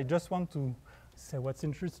formulas, I just want to say what's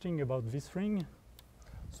interesting about this ring.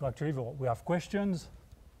 So actually, we have questions.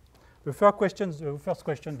 The first question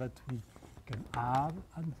that we can add.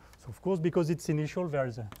 So of course, because it's initial, there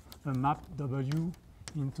is a map W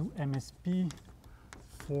into MSP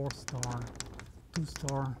 4 star 2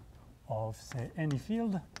 star of, say, any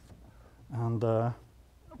field. And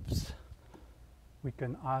we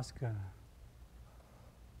can ask,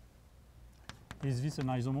 is this an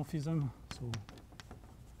isomorphism? So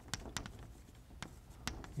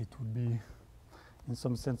it would be, in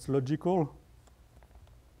some sense, logical.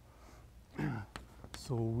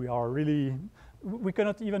 So we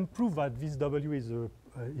cannot even prove that this W is a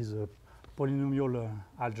polynomial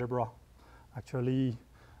algebra. Actually,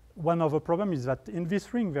 one of the problems is that in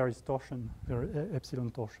this ring there is torsion, there is epsilon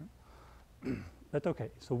torsion. But okay,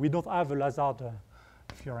 so we don't have a Lazard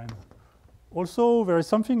theorem. Also, there is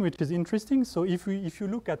something which is interesting. So if you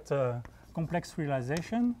look at complex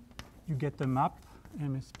realization, you get a map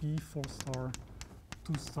MSP 4 star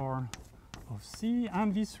 2 star of C,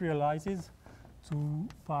 and this realizes to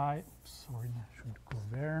pi, sorry, I should go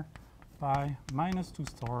there, pi minus 2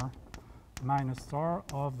 star minus star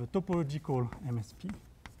of the topological MSP.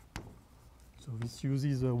 So this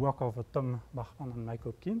uses the work of Tom Bachman and Mike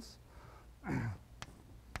Hopkins.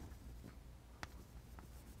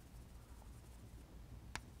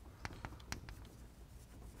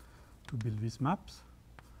 To build these maps.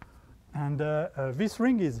 And this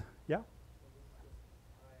ring is, yeah?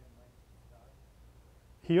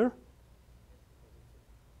 Here?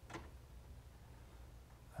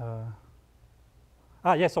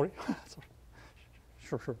 Yeah, sorry. Sorry.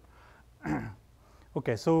 Sure.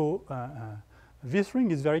 Okay, so this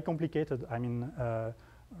ring is very complicated. I mean,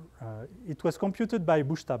 it was computed by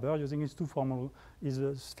Buchstaber using his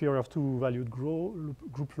a sphere of two valued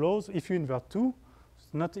group laws. If you invert two,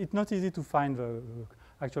 it's not easy to find the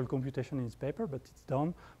actual computation in his paper, but it's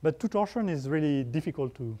done. But two torsion is really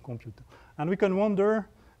difficult to compute. And we can wonder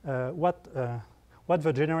what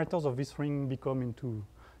the generators of this ring become into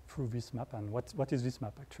through this map, and what is this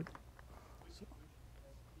map actually.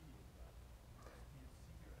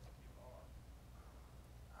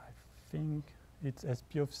 think it's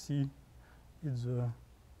SP of C. It's in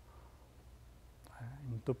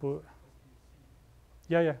topo.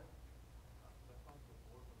 Yeah, yeah.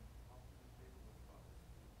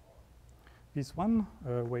 This one,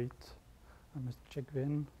 wait, I must check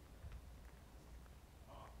then.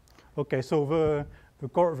 Okay, so the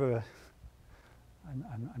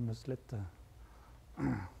I must let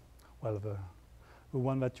well the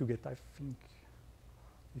one that you get. I think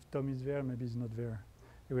if Tom is there, maybe he's not there.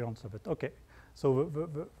 He will answer. But okay, so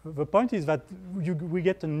the point is that we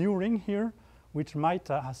get a new ring here, which might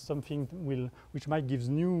has something which might gives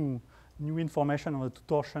new information on the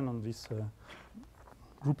torsion on this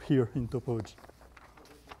group here in topology.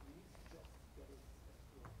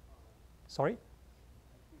 Sorry?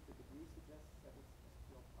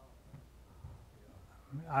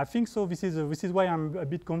 I think so. This is why I'm a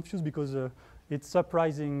bit confused, because it's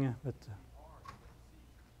surprising that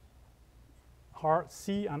R,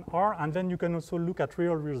 C, and R, and then you can also look at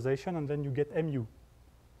real realization, and then you get MU.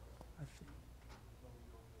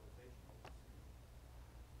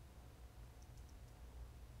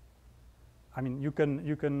 I mean, you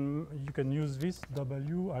can use this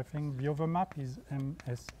W. I think the other map is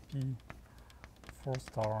MSP 4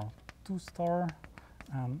 star 2 star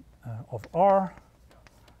and of R,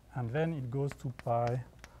 and then it goes to pi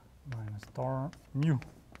minus star mu.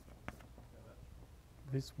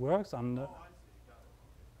 This works, and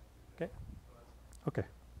okay, okay.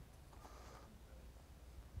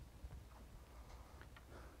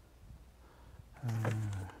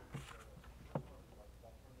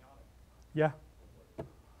 Yeah.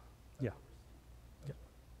 Yeah. Yeah.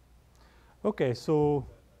 Okay, so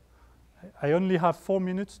I only have 4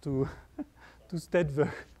 minutes to to state the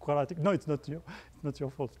quadratic. No, it's not your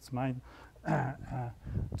fault. It's mine.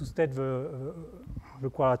 To state the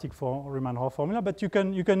quadratic for Riemann-Roch formula, but you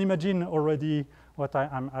can imagine already what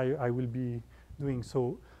I will be doing.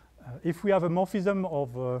 So, if we have a morphism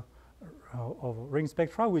of ring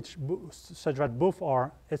spectra, which such that both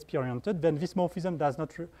are SP oriented, then this morphism does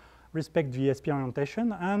not respect the SP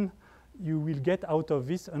orientation, and you will get out of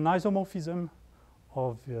this an isomorphism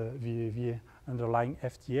of the underlying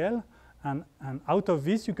FTL, and out of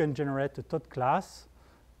this you can generate a third class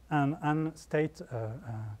and state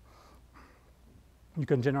you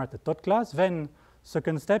can generate a third class. Then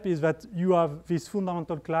second step is that you have this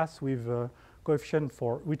fundamental class with coefficient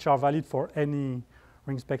which are valid for any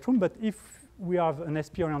ring spectrum, but if we have an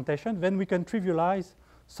SP orientation, then we can trivialize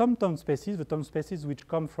some term spaces, the term spaces which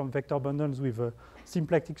come from vector bundles with a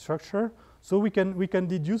symplectic structure. So we can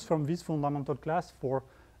deduce from this fundamental class for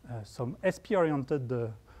some SP-oriented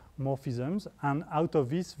morphisms, and out of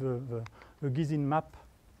this the Gysin map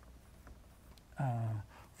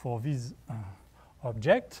for this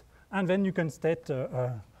object, and then you can state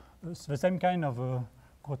the same kind of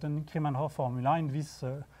Grothendieck-Riemann-Roch formula in this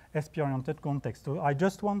SP-oriented context. So I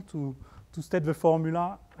just want to state the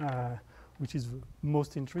formula, which is the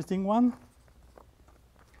most interesting one.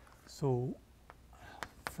 So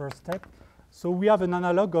first step. So we have an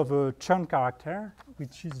analog of a Chern character,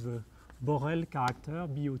 which is the Borel character,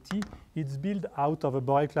 BOT. It's built out of the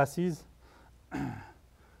Borel classes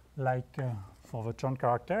like for the Chern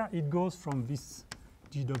character. It goes from this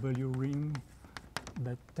GW ring,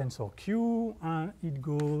 that tensor Q, and it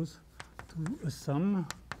goes to a sum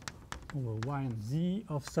over Y and Z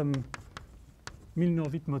of some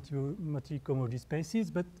Milnor-Witt motivic homology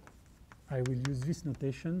spaces, but I will use this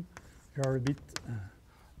notation. They are a bit,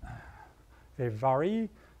 they vary.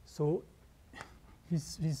 So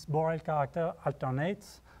this Borel character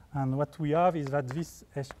alternates, and what we have is that this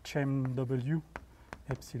HMW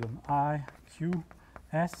epsilon I Q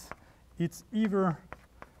S, it's either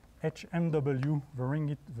HMW, the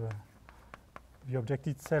ring, the object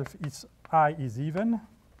itself, its I is even,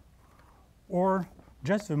 or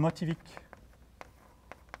just the motivic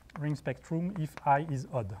ring spectrum if I is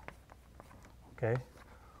odd. Okay,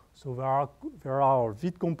 so there are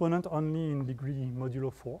Witt component only in degree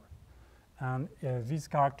modulo 4, and this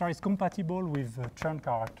character is compatible with the Chern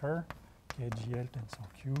character KGL tensor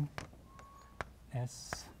Q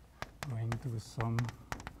S going to the sum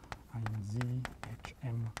I and Z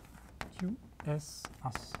HM Q S,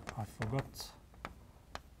 as I forgot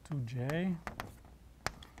 2J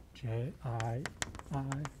J I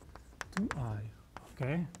 2I.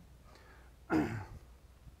 Okay.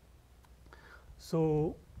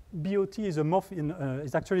 So BOT is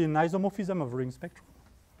is actually an isomorphism of ring spectrum.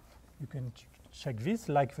 You can check this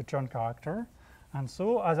like the Chern character, and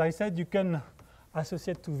so as I said, you can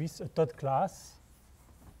associate to this a third class.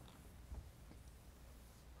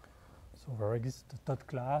 So there exists a third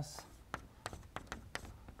class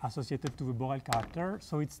associated to the Borel character.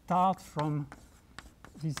 So it starts from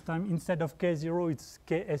this time, instead of K0, it's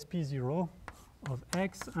KSP0 of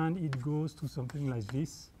X, and it goes to something like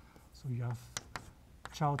this. So you have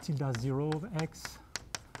chow tilde 0 of X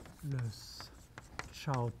plus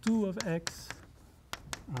chow 2 of X,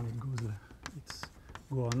 and it goes, it's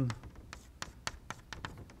go on.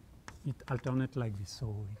 It alternates like this,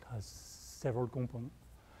 so it has several components.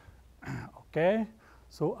 Okay,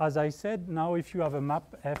 so as I said, now if you have a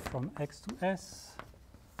map F from X to S,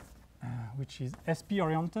 which is SP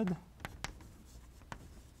oriented,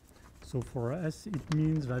 so for us it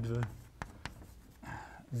means that the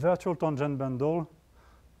virtual tangent bundle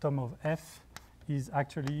tom of F is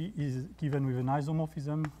actually given with an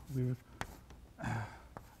isomorphism with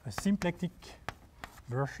a symplectic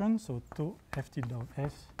version, so tau F tilde of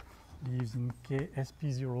F lives in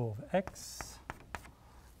KSP0 of X,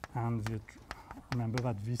 and remember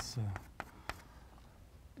that this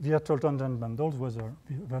virtual tangent bundles was a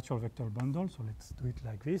virtual vector bundle, so let's do it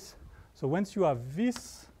like this. So once you have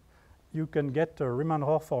this, you can get a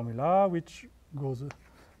Riemann-Roch formula which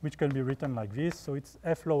can be written like this. So it's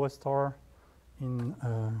F lowest star in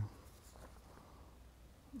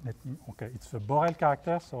it's the Borel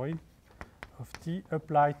character, sorry, of T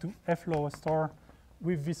applied to F lowest star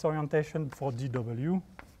with this orientation for GW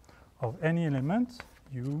of any element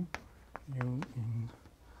U in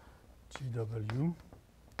GW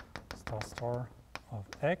star star of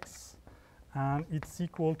X, and it's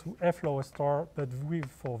equal to F lowest star, but with,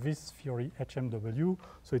 for this theory, HMW,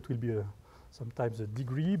 so it will be sometimes a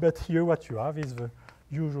degree, but here what you have is the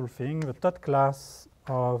usual thing, the tot class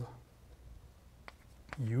of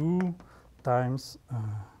U times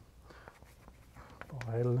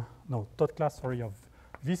tot class, sorry, of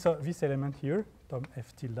this element here, tom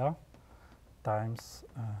F tilde, times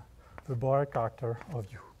the Borel character of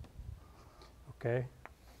U. Okay.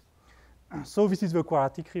 So this is the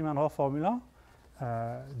quadratic Riemann-Roch formula.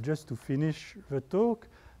 Just to finish the talk,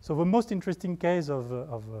 so the most interesting case of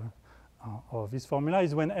this formula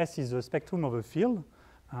is when S is the spectrum of a field,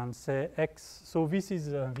 and say X. So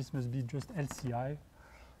this must be just LCI,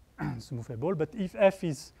 smoothable. But if S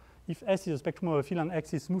is a spectrum of a field and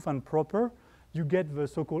X is smooth and proper, you get the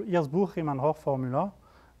so-called Hirzbuch-Riemann-Roch formula.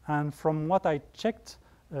 And from what I checked,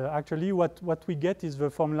 actually what we get is the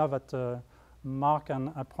formula that Mark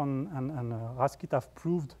and Apron and Raskit have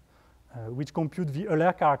proved, which compute the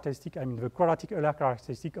Euler characteristic, I mean the quadratic Euler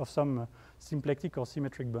characteristic of some symplectic or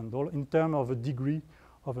symmetric bundle in terms of a degree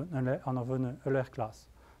of an Euler class.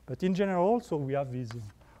 But in general, so we have this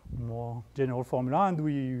more general formula,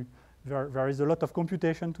 and there is a lot of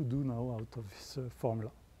computation to do now out of this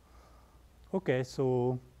formula. Okay,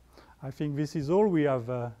 so I think this is all. We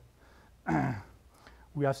have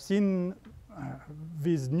seen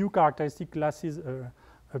these new characteristic classes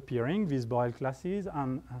appearing, these Borel classes,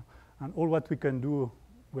 and all what we can do.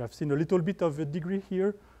 We have seen a little bit of the degree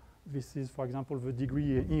here. This is, for example, the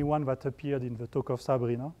degree E1 that appeared in the talk of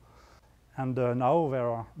Sabrina. And now there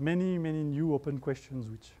are many, many new open questions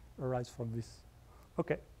which arise from this.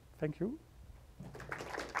 Okay, thank you.